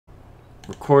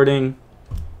recording.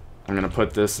 I'm gonna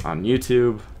put this on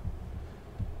YouTube.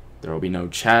 There will be no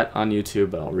chat on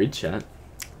YouTube, but I'll read chat.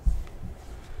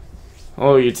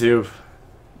 Hello, YouTube.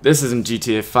 This isn't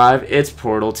GTA 5, it's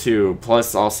Portal 2,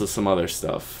 plus also some other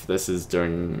stuff. This is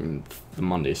during the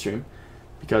Monday stream.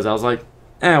 Because I was like,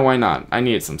 why not? I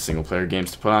needed some single-player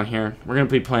games to put on here. We're gonna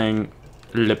be playing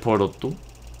Le Portal 2.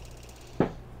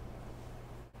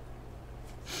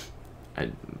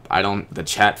 I don't, the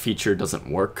chat feature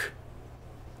doesn't work.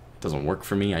 It doesn't work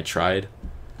for me, I tried.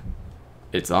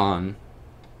 It's on.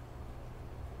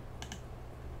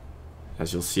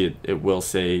 As you'll see, it will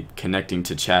say connecting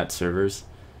to chat servers.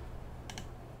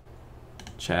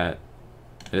 Chat,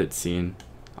 edit scene.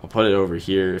 I'll put it over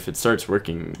here. If it starts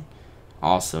working,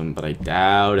 awesome, but I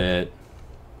doubt it.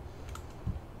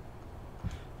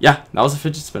 Yeah, that was a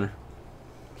fidget spinner.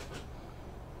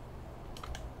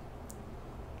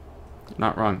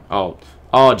 Not wrong. Oh,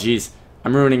 jeez.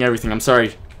 I'm ruining everything. I'm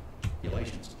sorry.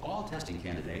 All testing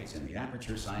candidates in the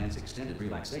Aperture Science Extended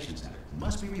Relaxation Center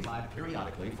must be revived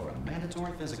periodically for a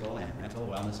mandatory physical and mental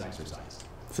wellness exercise.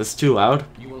 Is this too loud?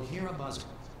 You will hear a buzzer.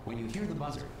 When you hear the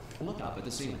buzzer, look up at the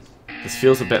ceiling. This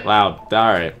feels a bit loud.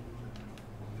 Alright.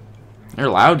 You're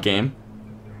a loud game.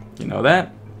 You know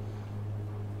that?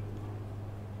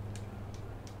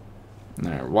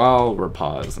 Alright, while we're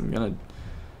paused, I'm gonna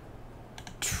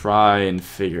try and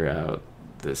figure out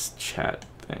this chat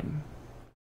thing.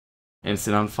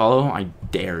 Instant unfollow? I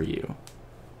dare you.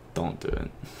 Don't do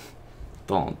it.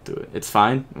 Don't do it. It's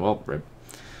fine. Well, rip.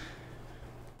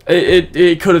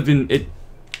 It could have been.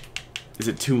 Is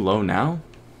it too low now?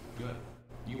 Good.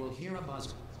 You will hear a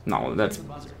buzzer. No, that's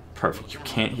perfect. You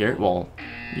can't hear it? Well,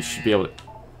 you should be able to.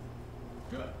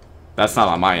 Good. That's not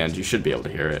on my end. You should be able to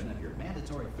hear it. Your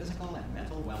mandatory physical and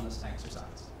mental wellness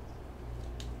exercise.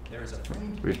 There is a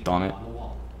framed We've done it. on the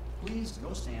wall. Please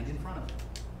go stand in front of it.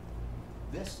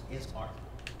 This is art.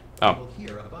 Oh. You will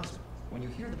hear a buzzer. When you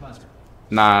hear the buzzer.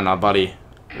 Nah, buddy.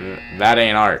 That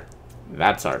ain't art.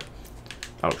 That's art.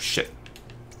 Oh, shit.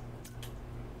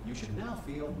 You should now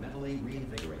feel mentally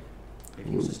reinvigorated. If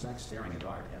you suspect staring at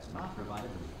art has not provided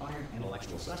the required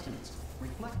intellectual sustenance,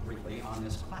 reflect briefly on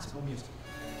this classical music.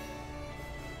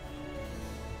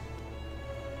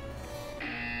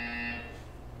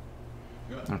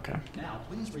 Good. Okay. Now,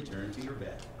 please return to your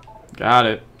bed. Got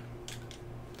it.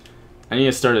 I need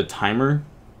to start a timer.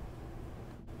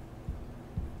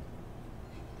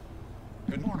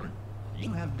 Good morning.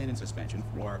 You have been in suspension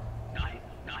for 9.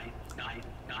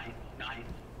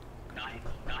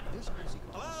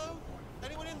 Hello?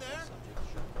 Anyone in there?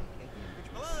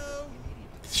 Hello?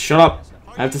 Shut up.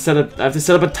 I have to set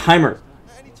up a timer.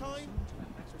 At any time?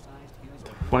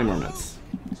 20 more minutes.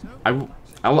 I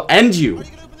will end you. Are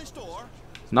you gonna open this door?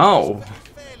 No.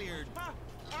 Failure.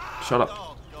 Shut up.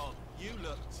 Oh God, you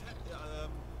look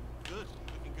good.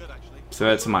 Looking good actually. Say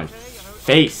that to my Okay,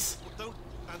 face. Don't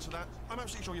answer that. I'm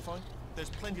absolutely sure you're fine. There's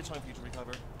plenty of time for you to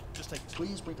recover. Just take it.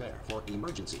 Please prepare for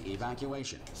emergency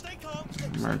evacuation. Stay calm.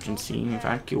 Emergency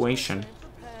evacuation.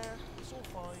 Prepare. It's all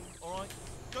fine. All right.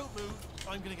 Don't move.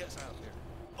 I'm gonna get us out of here.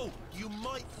 Oh, you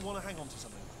might want to hang on to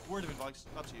something. Word of advice.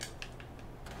 Up to you.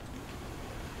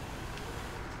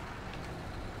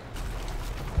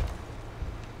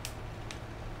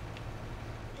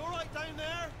 You all right down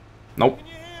there? Nope. Can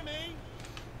you hear me?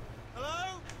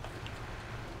 Hello?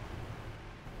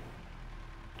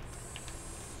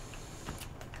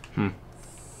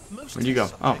 Most Where'd you go?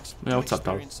 Oh, subjects yeah, what's up,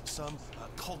 dog? experience some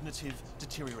cognitive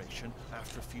deterioration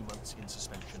after a few months in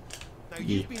suspension. Now, Yeah.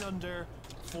 you've been under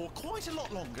for quite a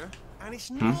lot longer, and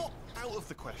it's not out of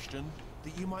the question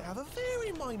that you might have a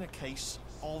very minor case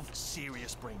of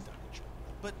serious brain damage.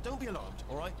 But don't be alarmed,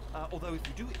 all right? Although if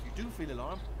you do feel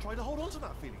alarmed, try to hold on to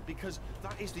that feeling, because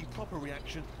that is the proper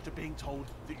reaction to being told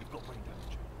that you've got brain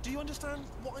damage. Do you understand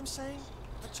what I'm saying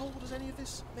at all? Does any of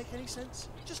this make any sense?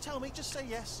 Just tell me. Just say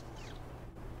yes.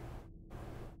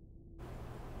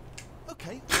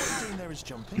 Okay, what you're doing there is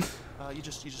jumping. You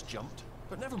just jumped.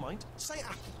 But never mind. Say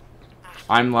apple.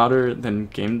 I'm louder than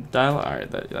game dial. All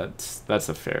right, that's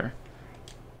a fair.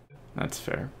 That's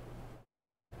fair.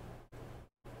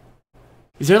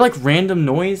 Is there like random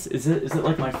noise? Is it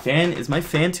like my fan? Is my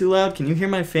fan too loud? Can you hear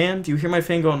my fan? Do you hear my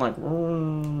fan going like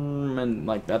and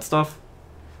like that stuff?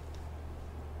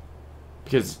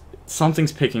 Because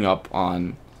something's picking up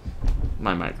on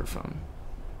my microphone.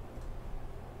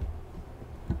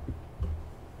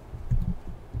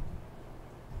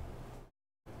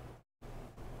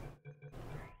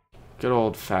 Good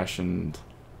old-fashioned.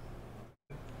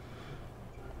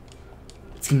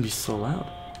 It's gonna be so loud.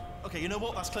 Okay, you know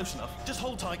what? That's close enough. Just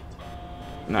hold tight.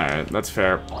 Alright, that's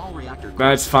fair. All reactor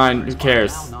That's fine, who are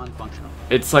cares? now non-functional.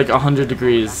 It's like 100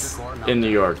 degrees in New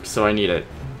York, so I need it.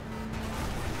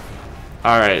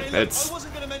 Alright, Hey, look, it's... I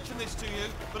wasn't going to mention this to you,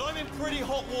 but I'm in pretty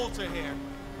hot water here.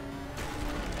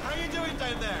 How you doing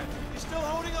down there? You still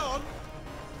holding on?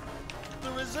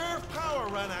 The reserve power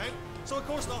ran out, so of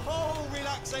course the whole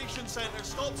relaxation center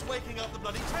stops waking up the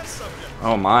bloody test subject.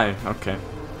 Oh my, okay.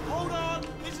 Hold on,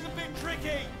 this is a bit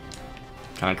tricky.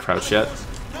 Can I crouch And yet? of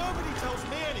course, nobody tells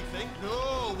me anything.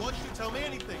 No, why should you tell me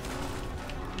anything?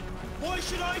 Why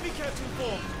should I be kept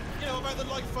informed? You know, about the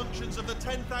life functions of the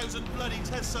 10,000 bloody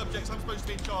test subjects I'm supposed to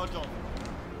be in charge of.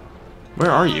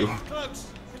 Where are you? Close.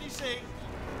 Can you see?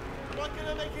 Am I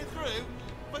gonna make it through? Have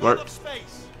I got Where? enough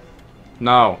space?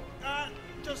 No.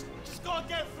 Just gotta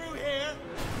get through here.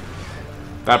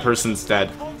 That person's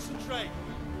dead. Concentrate.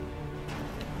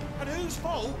 And whose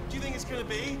fault do you think it's gonna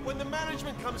be when the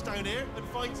management comes down here and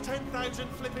finds 10,000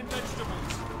 flipping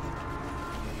vegetables?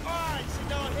 Alright, see,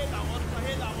 no, I hit that one. I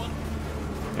hit that one.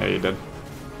 Yeah, you did.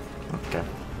 Okay.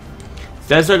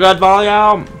 That's a good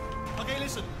volume! Okay,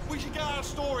 listen, we should get our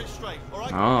story straight,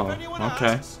 alright? Oh, if anyone okay.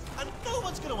 asks, and no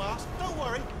one's gonna ask, don't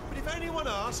worry, but if anyone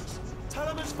asks, tell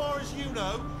them as far as you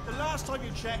know, the last time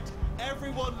you checked,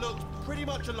 everyone looked pretty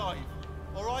much alive.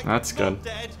 Alright? That's Not good.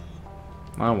 dead.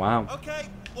 Oh, wow. Okay,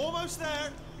 almost there.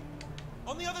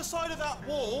 On the other side of that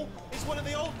wall is one of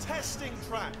the old testing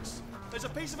tracks. There's a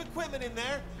piece of equipment in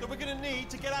there that we're gonna need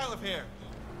to get out of here.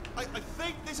 I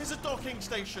think this is a docking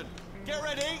station. Get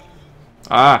ready.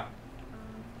 Ah.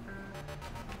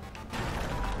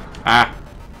 Ah.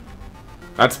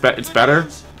 It's better?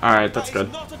 Alright, that's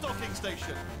good. That is not a docking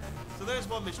station. So there's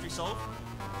one mystery solved.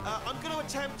 I'm going to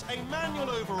attempt a manual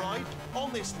override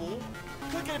on this wall.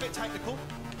 Could get a bit technical.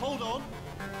 Hold on.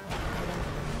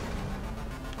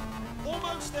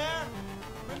 Almost there.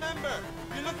 Remember,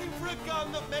 you're looking for a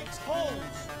gun that makes holes.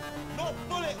 Not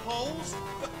bullet holes,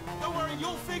 but don't worry,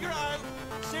 you'll figure it out.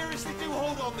 Seriously, do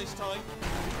hold on this time.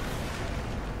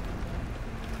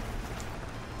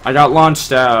 I got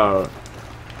launched out.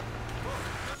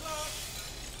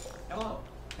 Hello,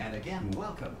 and again,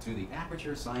 welcome to the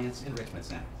Aperture Science Enrichment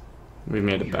Center. We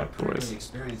made it We are back, currently boys.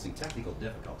 experiencing technical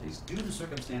difficulties due to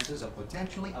circumstances of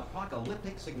potentially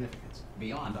apocalyptic significance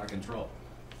beyond our control.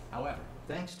 However,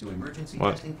 thanks to emergency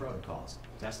What? testing protocols,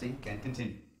 testing can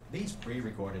continue. These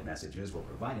pre-recorded messages will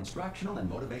provide instructional and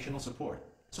motivational support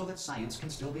so that science can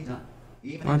still be done,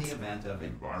 even in What? the event of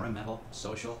environmental,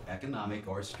 social, economic,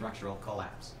 or structural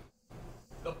collapse.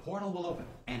 The portal will open,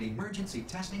 and emergency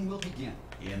testing will begin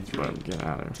in 3, But get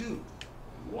out of here. 2,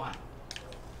 1.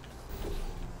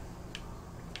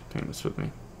 Take this with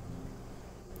me.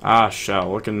 Ah,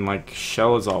 Shell. Looking like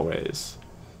Shell as always.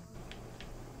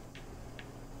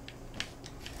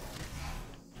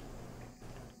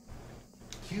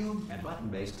 Cube and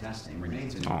button-based testing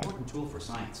remains an important tool for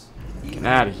science. Even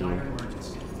outta in a dire here.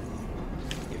 emergency.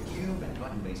 If cube and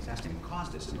button-based testing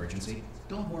caused this emergency,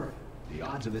 don't worry. The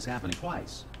odds of this happening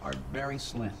twice are very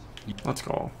slim. Let's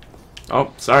go.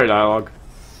 Oh, sorry, dialogue.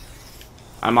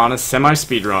 I'm on a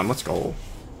semi-speed run. Let's go.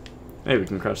 Hey, we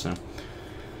can crush now.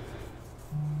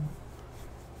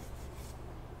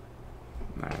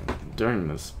 Alright, during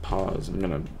this pause, I'm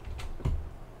gonna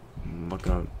look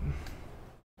up.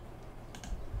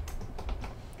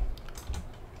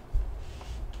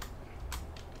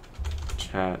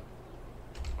 Chat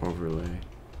overlay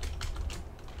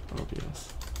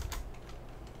OBS.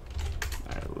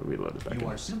 Alright, we'll reload it back You in.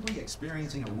 are simply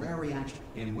experiencing a rare reaction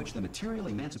in which the material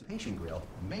emancipation grill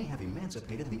may have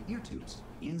emancipated the ear tubes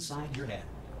inside your head.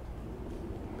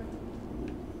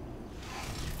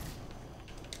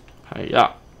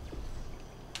 Hiya.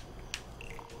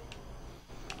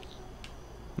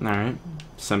 Alright.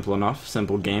 Simple enough.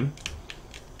 Simple game.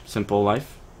 Simple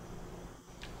life.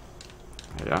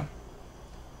 Hiya.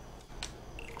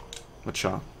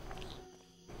 Whatcha?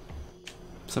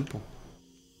 Simple.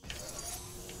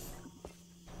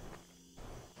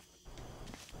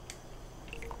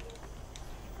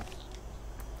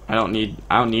 I don't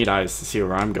need eyes to see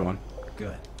where I'm going.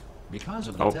 Good. Because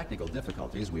of the Oh. technical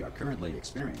difficulties we are currently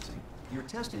experiencing, your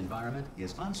test environment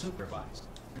is unsupervised.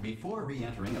 Before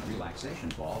re-entering a relaxation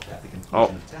vault at the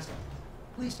conclusion of testing,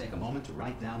 please take a moment to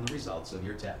write down the results of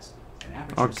your test. An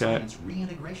Aperture Okay. Science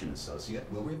Reintegration Associate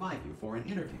will revive you for an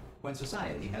interview when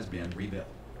society has been rebuilt.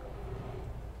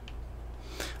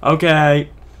 Okay.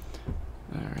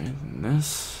 Alright, and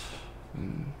this.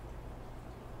 And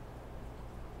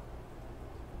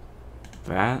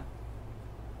that.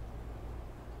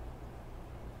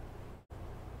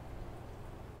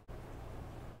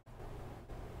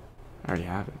 I already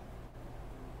have it.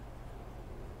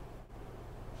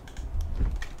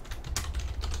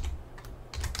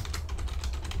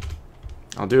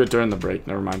 I'll do it during the break.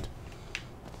 Never mind.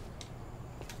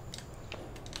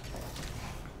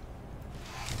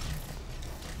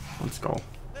 Let's go.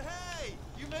 Hey,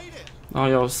 you made it. Oh,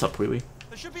 yo, what's up, Wheelie?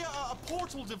 There should be a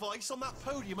portal device on that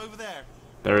podium over there.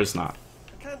 There is not.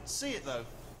 I can't see it though.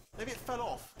 Maybe it fell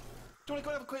off. Do you want to go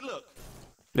and have a quick look?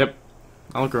 Yep.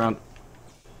 I'll look around.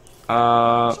 It's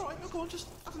alright, no, go on, just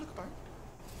have a look about.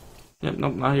 Yep,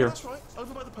 nope, not here. That's right,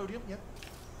 over by the podium, yep.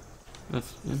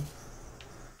 That's, yeah.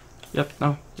 Yep,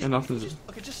 no, yeah, nothing's...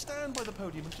 Okay, just stand by the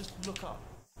podium and just look up.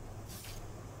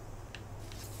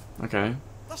 Okay.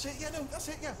 That's it, yeah, no, that's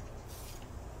it, yeah.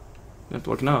 Yep,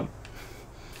 looking up.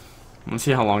 I'm gonna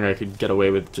see how long I could get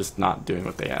away with just not doing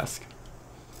what they ask.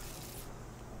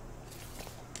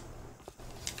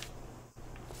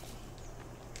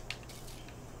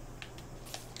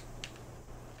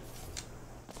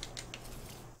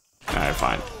 Alright,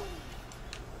 fine.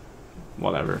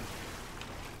 Whatever.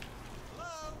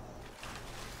 Hello?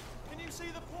 Can you see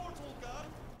the portal gun?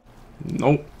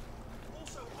 Nope.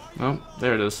 Also, Oh,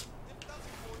 there it is. If that's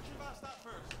important, you should have asked that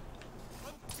first.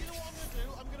 You know what I'm going to do?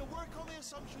 I'm going to work on the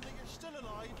assumption that you're still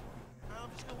alive, and I'm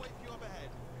just going to wait for you up ahead.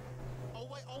 I'll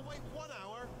wait 1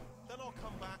 hour, then I'll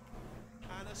come back,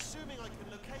 and assuming I can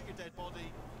locate your dead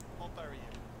body, I'll bury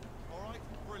you. Alright?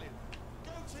 Brilliant.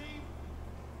 Go team!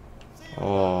 See you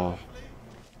Oh. hopefully.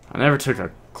 I never took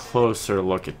a closer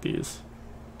look at these.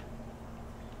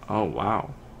 Oh,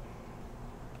 wow.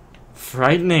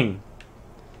 Frightening.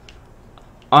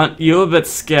 Aren't you a bit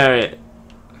scary?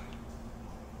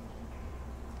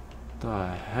 The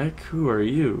heck? Who are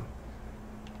you?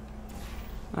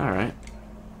 Alright.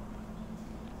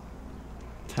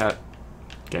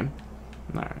 Game?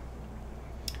 Alright.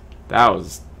 That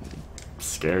was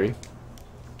scary.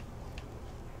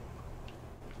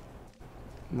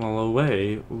 Well,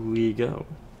 away we go.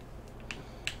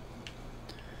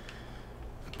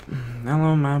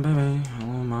 Hello, my baby.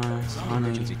 Hello, my Some honey.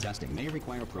 emergency testing may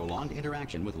require prolonged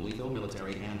interaction with lethal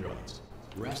military androids.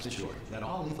 Rest assured that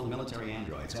all lethal military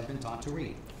androids have been taught to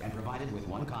read and provided with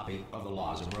 1 copy of the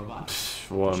laws of robotics.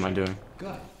 What am I doing?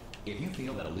 Good. If you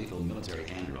feel that a lethal military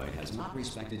android has not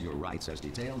respected your rights as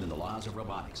detailed in the laws of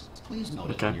robotics, please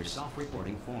note it on your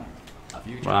self-reporting form. A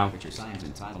future Temperature Science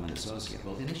Entitlement Associate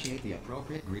will initiate the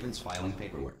appropriate grievance filing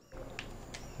paperwork.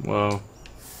 Whoa.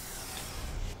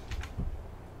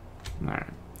 Alright.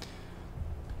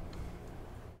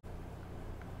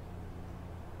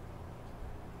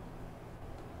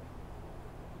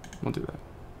 We'll do that.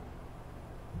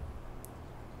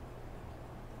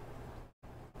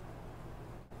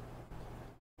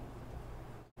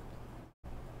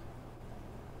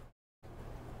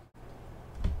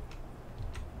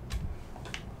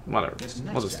 Whatever.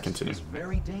 We'll just continue. Is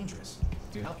very dangerous.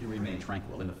 To help you remain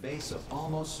tranquil in the face of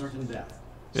almost certain death.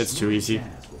 It's too easy.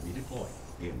 Gas will be deployed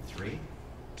in 3,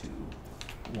 2,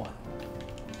 1.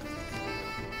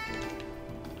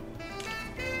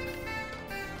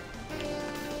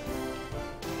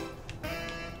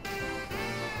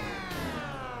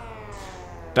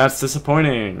 That's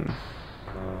disappointing.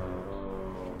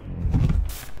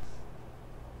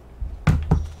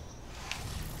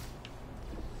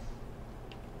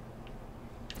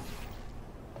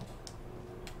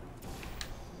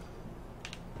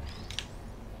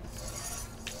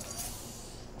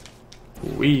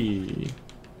 Wee.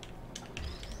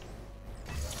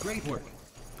 Great work.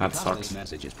 That Because sucks. This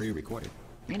message is pre-recorded.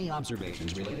 Any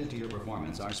observations related to your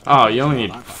performance are Oh, you only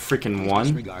need freaking one?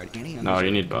 disregard any No,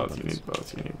 you need unresolved both. You need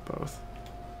both. You need both.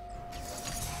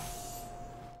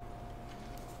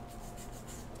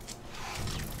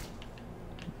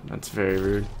 That's very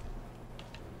rude.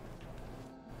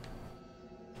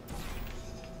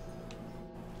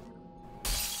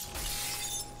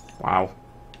 Wow.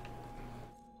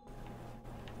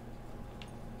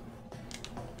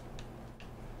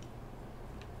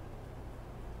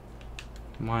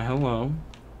 Why, hello.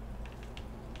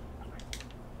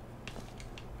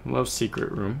 Hello,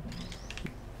 secret room.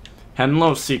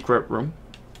 Hello, secret room.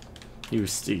 You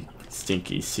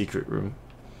stinky secret room.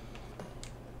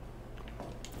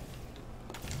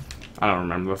 I don't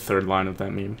remember the 3rd line of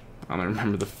that meme. I only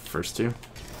remember the first 2.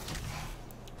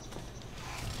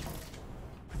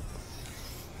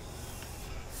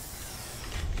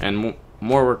 And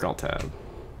more work I'll tab.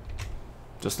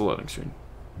 Just a loading screen.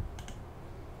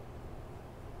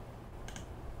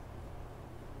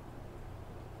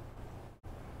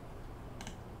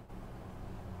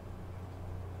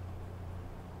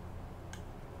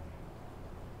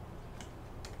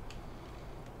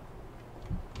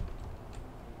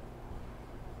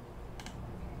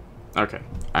 Okay,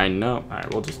 I know. Alright,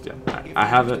 we'll just, yeah. I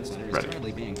have it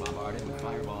ready. Being bombarded with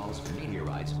fireballs,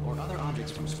 meteorites, sites or other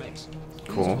objects from space.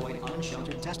 Please Cool. avoid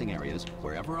unsheltered testing areas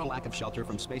wherever a lack of shelter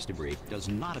from space debris does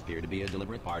not appear to be a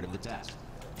deliberate part of the test.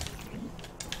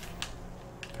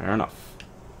 Fair enough.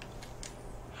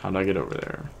 How do I get over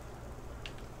there?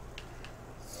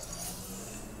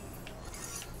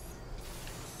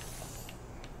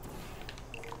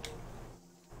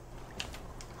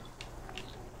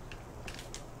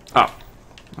 Oh.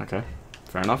 Okay.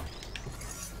 Fair enough.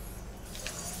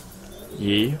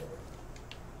 Yee.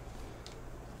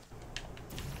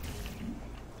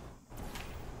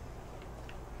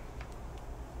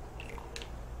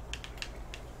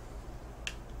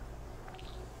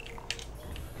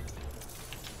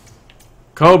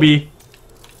 Kobe.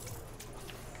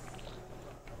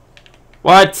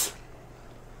 What?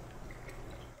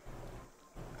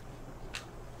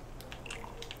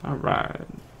 All right.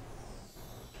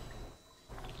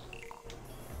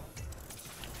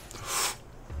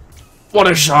 What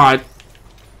a shot.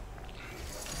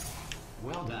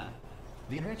 Well done.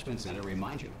 The Enrichment Center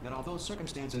reminds you that although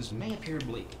circumstances may appear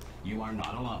bleak, you are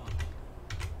not alone.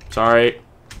 Sorry.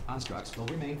 Constructs will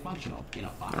remain functional in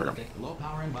apocalyptic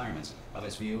low-power environments of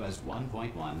as few as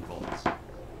 1.1 volts.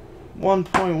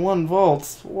 1.1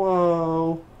 volts.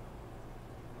 Whoa.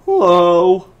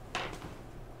 Whoa.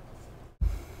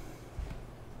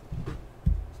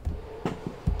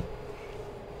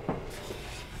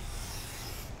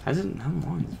 How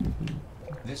long?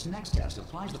 This next test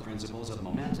applies the principles of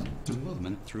momentum to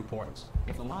movement through portals.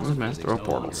 If the laws of Movement physics through no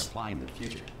portals. longer apply in the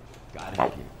future, God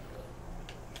help you.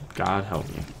 God help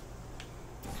me.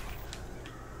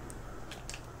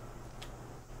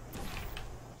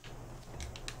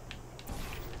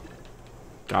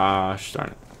 Gosh darn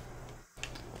it.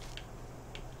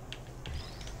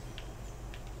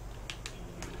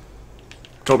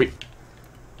 Kobe.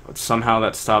 But somehow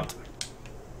that stopped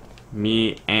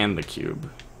me and the cube.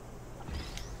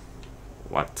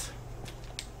 What?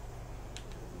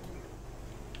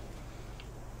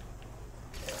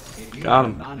 If you Got are a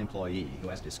him. non-employee who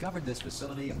has discovered this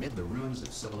facility amid the ruins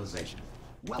of civilization,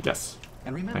 welcome. Yes.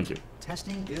 And remember, Thank you.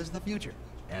 testing is the future,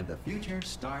 and the future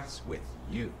starts with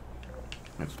you.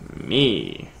 With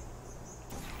me.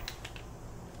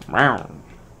 Wow.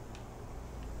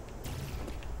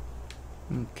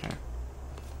 Okay.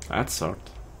 That sucked.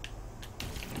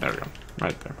 There we go.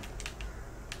 Right there.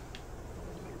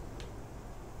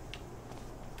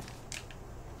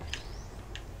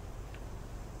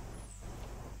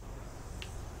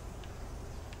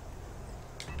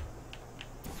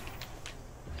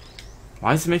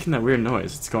 Why is it making that weird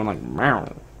noise? It's going like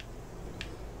meow.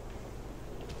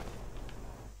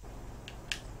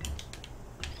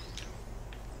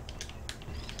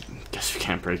 Guess we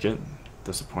can't break it.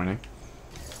 Disappointing.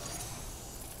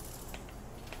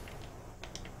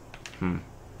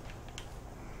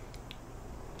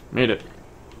 Made it.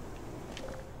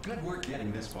 Good work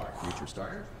getting this far, future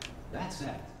starter. That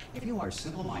said, if you are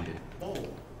simple-minded,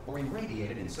 bold, or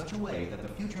irradiated in such a way that the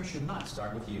future should not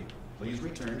start with you, please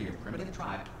return to your primitive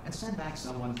tribe and send back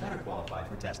someone better qualified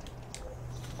for testing.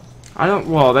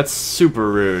 Well, that's super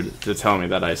rude to tell me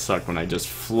that I suck when I just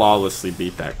flawlessly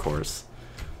beat that course.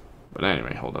 But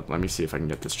anyway, hold up. Let me see if I can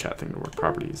get this chat thing to work.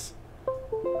 Properties.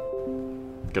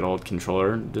 Good old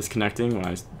controller disconnecting when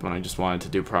I just wanted to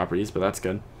do properties, but that's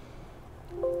good.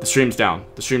 The stream's down.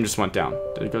 The stream just went down.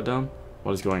 Did it go down?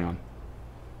 What is going on?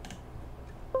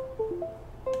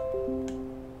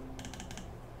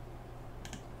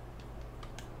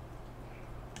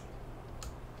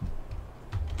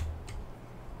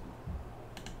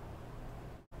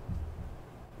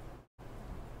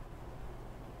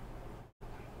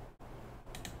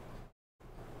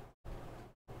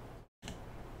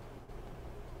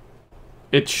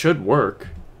 It should work.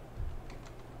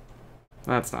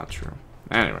 That's not true.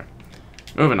 Anyway,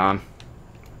 moving on.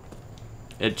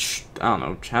 I don't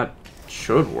know, chat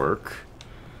should work.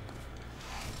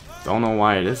 Don't know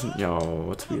why it isn't. Yo,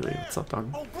 what's Wheelie? What's up,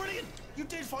 dog? Oh, brilliant! You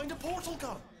did find a portal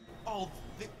gun. Oh,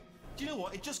 do you know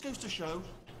what? It just goes to show,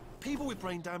 people with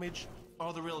brain damage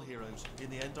are the real heroes in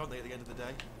the end, aren't they? At the end of the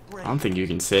day. I don't think you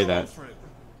can say that.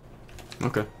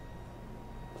 Okay.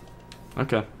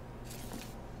 Okay.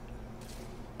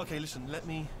 Okay, listen. Let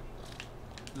me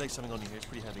lay something on you here. It's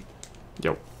pretty heavy.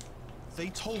 Yo. They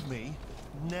told me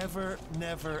never,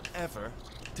 never, ever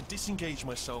to disengage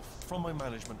myself from my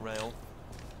management rail,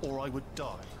 or I would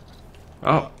die.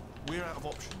 Oh. But we're out of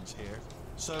options here,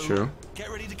 so True. get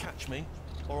ready to catch me.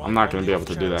 Or I'm not going to be able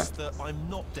to do that. I'm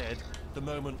not dead the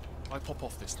moment I pop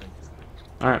off this thing.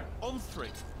 All right. On three.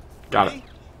 Got Ready? it.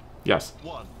 Yes.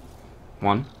 1,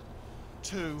 1.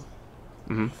 2,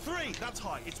 Mm-hmm. 3. That's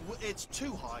high. It's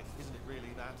too high, isn't it? Really,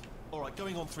 that. All right,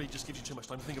 going on 3 just gives you too much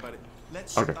time to think about it.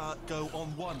 Let's Okay. go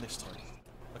on 1 this time.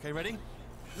 Okay, ready?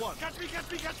 1. Catch me,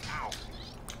 catch me, catch me! Ow!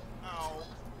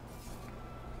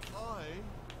 Ow!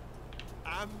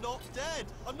 I'm not dead.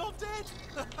 I'm not dead.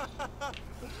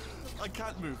 I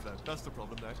can't move though. That's the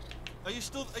problem now. Are you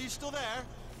still there?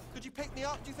 Could you pick me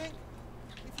up? Do you think?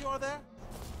 If you are there.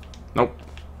 Nope.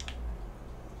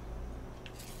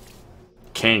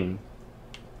 King.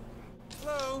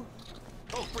 Hello.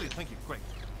 Oh, brilliant. Thank you. Great.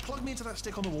 Plug me into that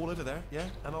stick on the wall over there, yeah,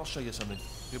 and I'll show you something.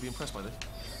 You'll be impressed by this.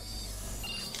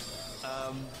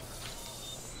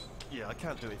 Yeah, I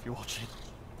can't do it if you're watching.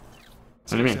 What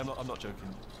do you mean? I'm not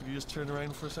joking. Could you just turn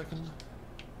around for a second?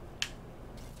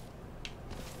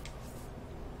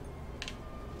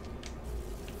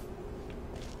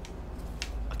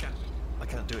 I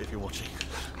can't do it if you're watching.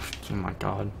 Oh my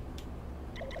god.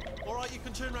 Alright, you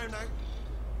can turn around now.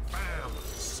 Bam!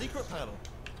 Secret panel.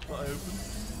 What I open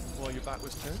while your back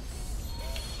was turned.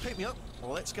 Pick me up.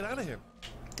 Well, let's get out of here.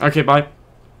 Okay, bye.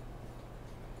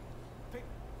 Would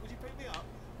you pick me up?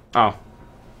 Oh.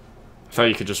 I thought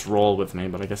you could just roll with me,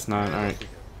 but I guess not. Alright.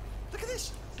 Look at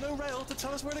this! No rail to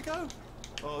tell us where to go.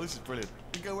 Oh, this is brilliant.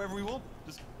 We can go wherever we want.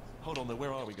 Just hold on though,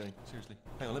 where are we going? Seriously.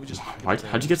 Hang on, let me just...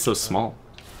 How'd you get so small?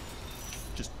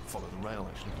 Just follow the rail,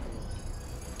 actually.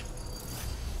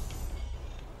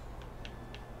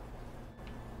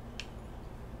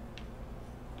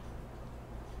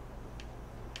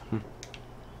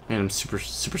 Man, I'm super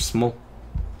small.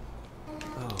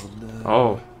 Oh, no.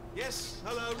 Oh. Yes,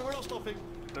 hello, no, we're not stopping.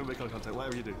 Don't make eye contact,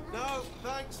 whatever you do. No,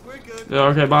 thanks, we're good. Yeah,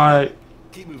 okay, bye.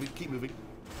 Keep moving, keep moving.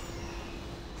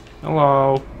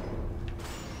 Hello.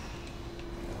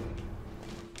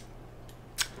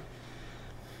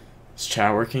 Is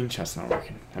chat working? Chat's not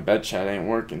working. I bet chat ain't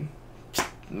working.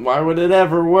 Why would it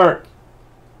ever work?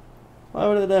 Why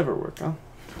would it ever work, huh?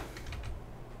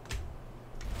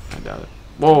 I doubt it.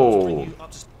 Whoa.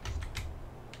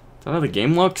 Is that how the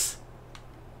game looks?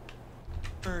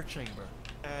 Her chamber,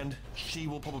 and she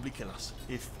will probably kill us.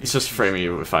 It's just framing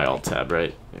you if I alt tab,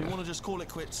 right? We Yeah. want to just call it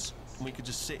quits, and we could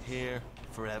just sit here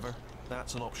forever.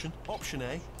 That's an option. Option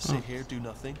A, sit here, do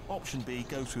nothing. Option B,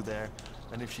 go through there,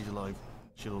 and if she's alive,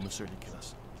 she'll almost certainly kill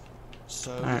us.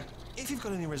 So, Alright. if you've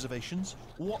got any reservations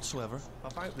whatsoever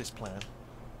about this plan,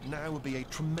 now would be a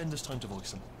tremendous time to voice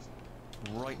them.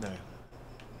 Right now.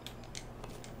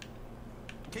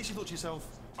 In case you thought to yourself,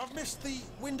 I've missed the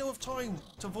window of time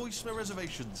to voice my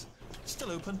reservations. It's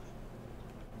still open.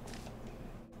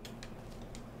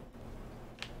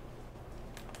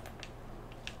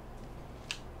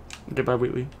 Goodbye,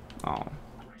 Wheatley. Oh.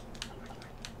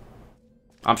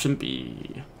 Option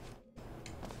B.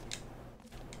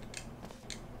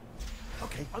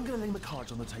 Okay, I'm gonna lay my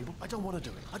cards on the table. I don't want to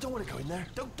do it. I don't want to go in there.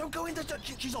 Don't go in there.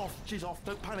 She's off. She's off.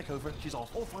 Don't panic over it. She's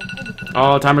off. All fine.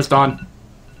 Oh, timer's done.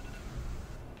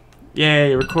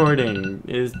 Yay, recording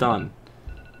is done.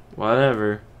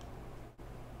 Whatever.